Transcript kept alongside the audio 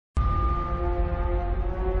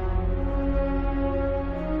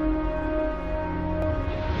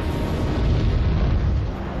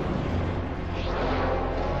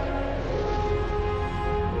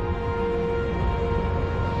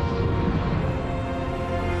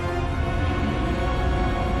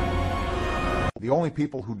The only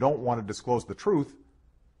people who don't want to disclose the truth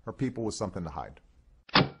are people with something to hide.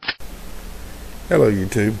 Hello,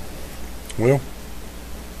 YouTube. Well,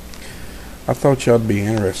 I thought y'all'd be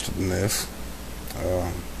interested in this.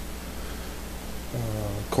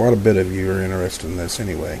 Quite a bit of you are interested in this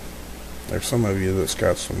anyway. There's some of you that's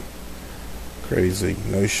got some crazy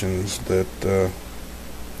notions that, that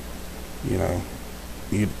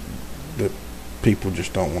people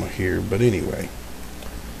just don't want to hear. But anyway,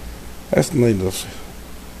 that's needless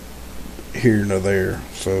here nor there.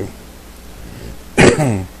 So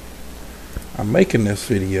I'm making this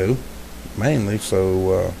video mainly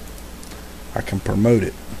so I can promote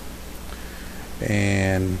it,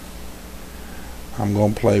 and I'm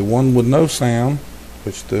going to play one with no sound,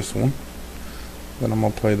 which is this one. Then I'm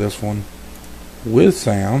going to play this one with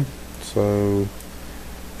sound, so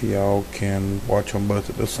y'all can watch them both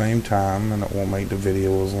at the same time and it won't make the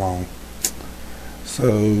video as long.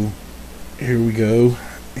 So here we go,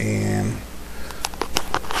 and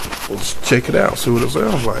let's check it out, see what it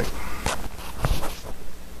sounds like.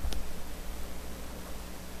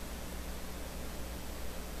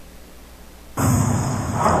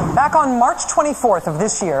 Back on March 24th of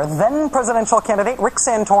this year, then presidential candidate Rick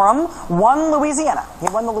Santorum won Louisiana. He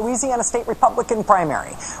won the Louisiana State Republican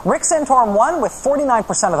primary. Rick Santorum won with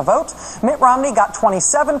 49% of the vote. Mitt Romney got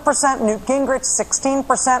 27%, Newt Gingrich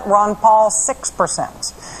 16%, Ron Paul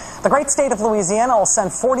 6%. The great state of Louisiana will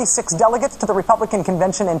send 46 delegates to the Republican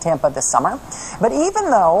convention in Tampa this summer. But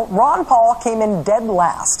even though Ron Paul came in dead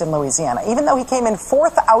last in Louisiana, even though he came in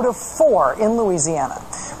 4th out of 4 in Louisiana,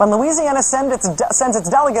 when Louisiana sends its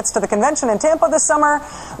delegates to the convention in Tampa this summer,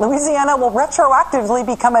 Louisiana will retroactively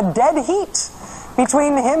become a dead heat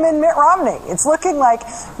between him and Mitt Romney. It's looking like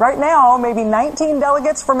right now maybe 19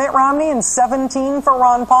 delegates for Mitt Romney and 17 for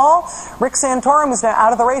Ron Paul. Rick Santorum, who's now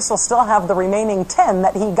out of the race, will still have the remaining 10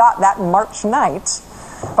 that he got that March night.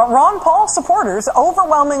 But Ron Paul supporters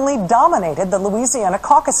overwhelmingly dominated the Louisiana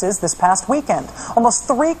caucuses this past weekend. Almost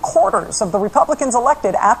 3/4 of the Republicans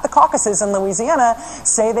elected at the caucuses in Louisiana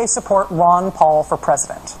say they support Ron Paul for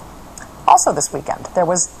president. Also this weekend, there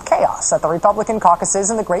was chaos at the Republican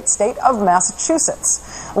caucuses in the great state of Massachusetts.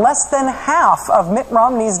 Less than half of Mitt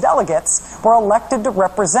Romney's delegates were elected to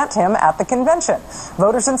represent him at the convention.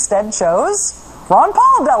 Voters instead chose Ron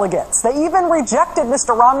Paul delegates. They even rejected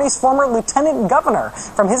Mr. Romney's former lieutenant governor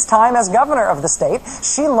from his time as governor of the state.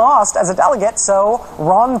 She lost as a delegate, so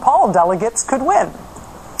Ron Paul delegates could win.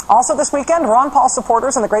 Also this weekend, Ron Paul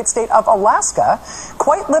supporters in the great state of Alaska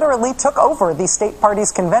quite literally took over the state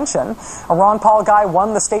party's convention. A Ron Paul guy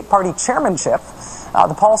won the state party chairmanship.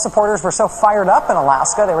 The Paul supporters were so fired up in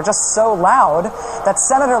Alaska, they were just so loud, that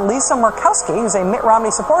Senator Lisa Murkowski, who's a Mitt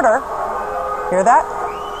Romney supporter, hear that?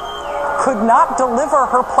 Could not deliver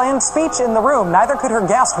her planned speech in the room. Neither could her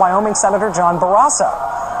guest, Wyoming Senator John Barrasso.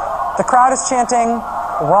 The crowd is chanting,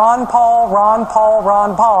 Ron Paul, Ron Paul,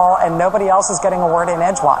 Ron Paul, and nobody else is getting a word in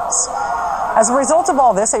edgewise. As a result of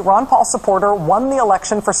all this, a Ron Paul supporter won the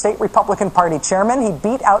election for state Republican Party chairman. He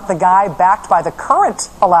beat out the guy backed by the current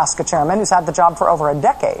Alaska chairman, who's had the job for over a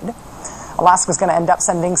decade. Alaska's going to end up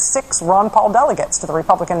sending 6 Ron Paul delegates to the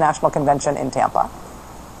Republican National Convention in Tampa.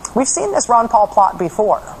 We've seen this Ron Paul plot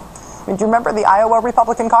before. Do you remember the Iowa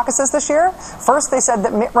Republican caucuses this year? First they said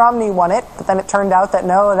that Mitt Romney won it, but then it turned out that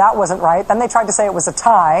no, that wasn't right. Then they tried to say it was a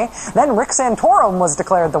tie. Then Rick Santorum was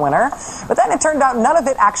declared the winner. But then it turned out none of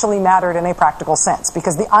it actually mattered in a practical sense,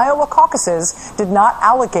 because the Iowa caucuses did not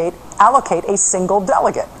allocate a single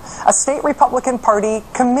delegate. A state Republican Party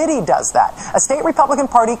committee does that. A state Republican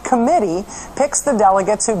Party committee picks the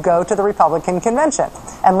delegates who go to the Republican convention.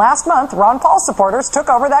 And last month, Ron Paul supporters took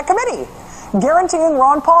over that committee, guaranteeing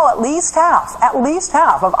Ron Paul at least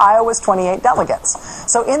half of Iowa's 28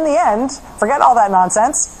 delegates. So in the end, forget all that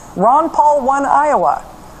nonsense, Ron Paul won Iowa.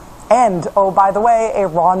 And, oh, by the way, a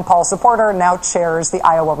Ron Paul supporter now chairs the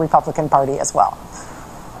Iowa Republican Party as well.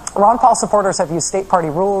 Ron Paul supporters have used state party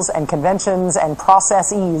rules and conventions and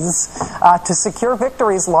processes to secure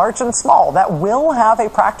victories large and small that will have a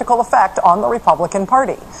practical effect on the Republican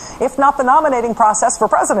Party. If not the nominating process for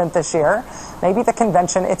president this year, maybe the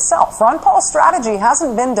convention itself. Ron Paul's strategy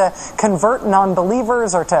hasn't been to convert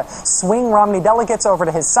non-believers or to swing Romney delegates over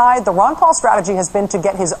to his side. The Ron Paul strategy has been to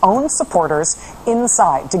get his own supporters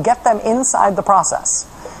inside, to get them inside the process.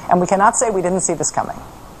 And we cannot say we didn't see this coming.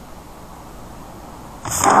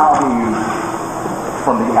 How do you,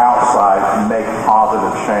 from the outside, make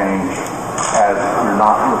positive change as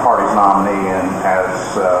your party's nominee and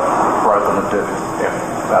as president, if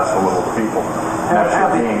that's the will of the people?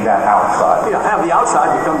 That's being that outside. Have the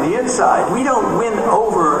outside become the inside. We don't win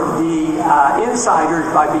over the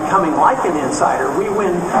insiders by becoming like an insider. We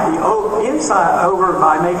win the inside over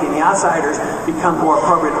by making the outsiders become more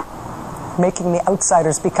appropriate. Making the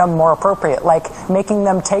outsiders become more appropriate, like making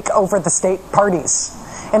them take over the state parties.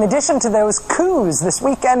 In addition to those coups this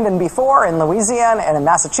weekend and before in Louisiana and in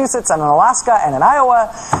Massachusetts and in Alaska and in Iowa,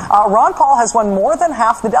 Ron Paul has won more than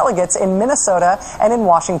half the delegates in Minnesota and in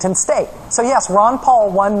Washington State. So yes, Ron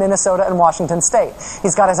Paul won Minnesota and Washington State.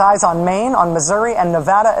 He's got his eyes on Maine, on Missouri, and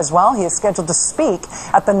Nevada as well. He is scheduled to speak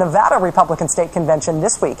at the Nevada Republican State Convention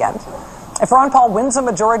this weekend. If Ron Paul wins a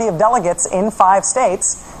majority of delegates in 5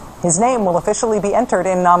 states, his name will officially be entered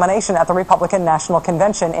in nomination at the Republican National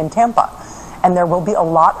Convention in Tampa. And there will be a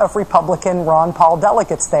lot of Republican Ron Paul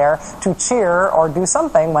delegates there to cheer or do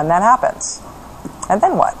something when that happens. And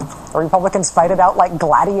then what? The Republicans fight it out like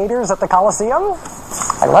gladiators at the Coliseum?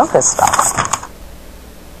 I love this stuff.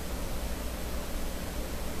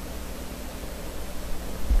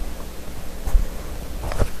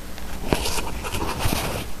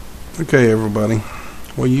 Okay, everybody.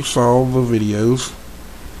 Well, you saw the videos.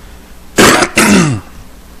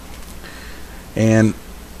 And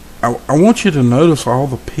I want you to notice all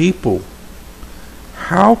the people.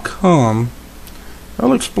 How come,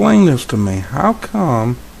 they'll explain this to me, how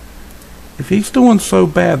come if he's doing so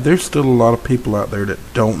bad, there's still a lot of people out there that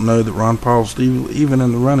don't know that Ron Paul's even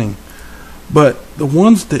in the running. But the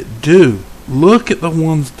ones that do, look at the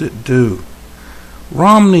ones that do.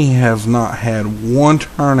 Romney has not had one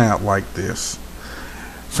turnout like this.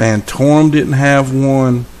 Santorum didn't have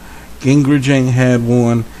one. Gingrich ain't had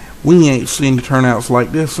one. We ain't seen turnouts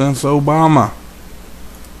like this since Obama.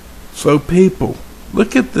 So people,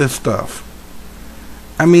 look at this stuff.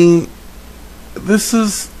 I mean, this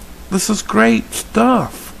is great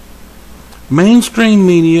stuff. Mainstream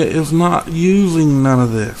media is not using none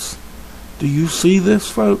of this. Do you see this,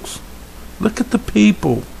 folks? Look at the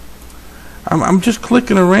people. I'm just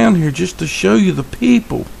clicking around here just to show you the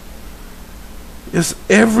people. It's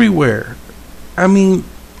everywhere. I mean,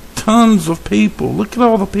 tons of people. Look at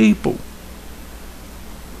all the people.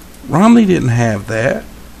 Romney didn't have that.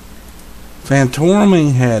 Santorum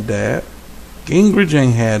ain't had that. Gingrich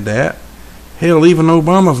ain't had that. Hell, even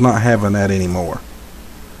Obama's not having that anymore.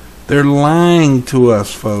 They're lying to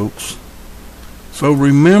us, folks. So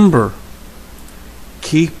remember,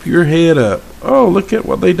 keep your head up. Oh, look at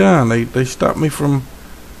what they done. They stopped me from...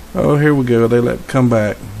 Oh, here we go. They let me come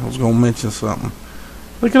back. I was going to mention something.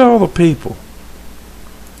 Look at all the people.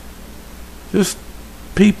 Just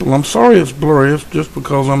people. I'm sorry it's blurry. It's just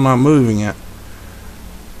because I'm not moving it.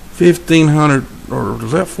 1,500, or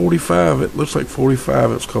is that 45? It looks like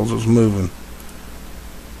 45. It's because it's moving.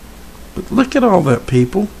 But look at all that,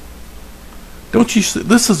 people. Don't you see?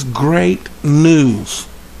 This is great news.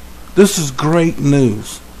 This is great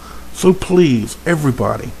news. So please,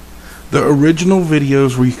 everybody, the original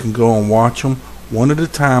videos where you can go and watch them one at a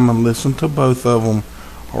time and listen to both of them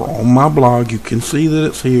are on my blog. You can see that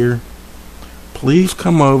it's here. Please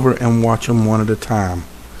come over and watch them one at a time.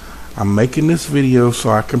 I'm making this video so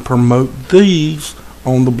I can promote these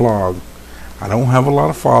on the blog. I don't have a lot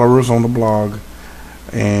of followers on the blog,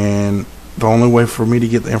 and the only way for me to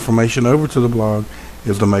get the information over to the blog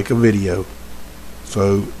is to make a video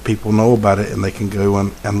so people know about it and they can go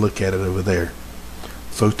and look at it over there.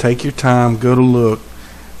 So take your time, go to look.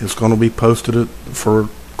 It's going to be posted for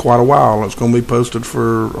quite a while. It's going to be posted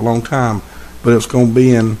for a long time, but it's going to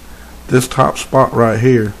be in this top spot right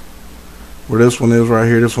here, where this one is right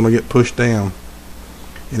here. This one will get pushed down,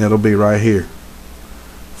 and it'll be right here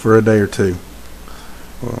for a day or two.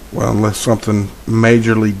 Well, unless something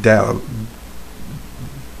majorly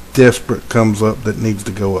desperate comes up that needs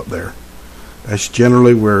to go up there. That's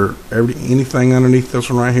generally where anything underneath this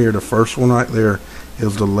one right here, the first one right there,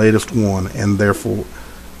 is the latest one, and therefore,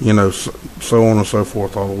 you know, so on and so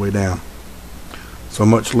forth all the way down. So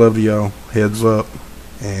much love to y'all. Heads up,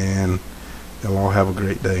 and y'all all have a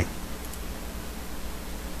great day.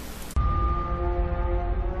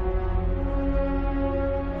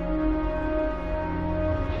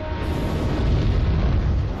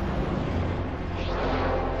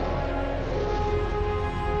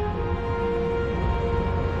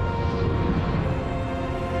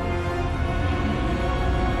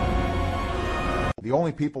 The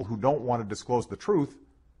only people who don't want to disclose the truth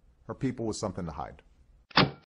are people with something to hide.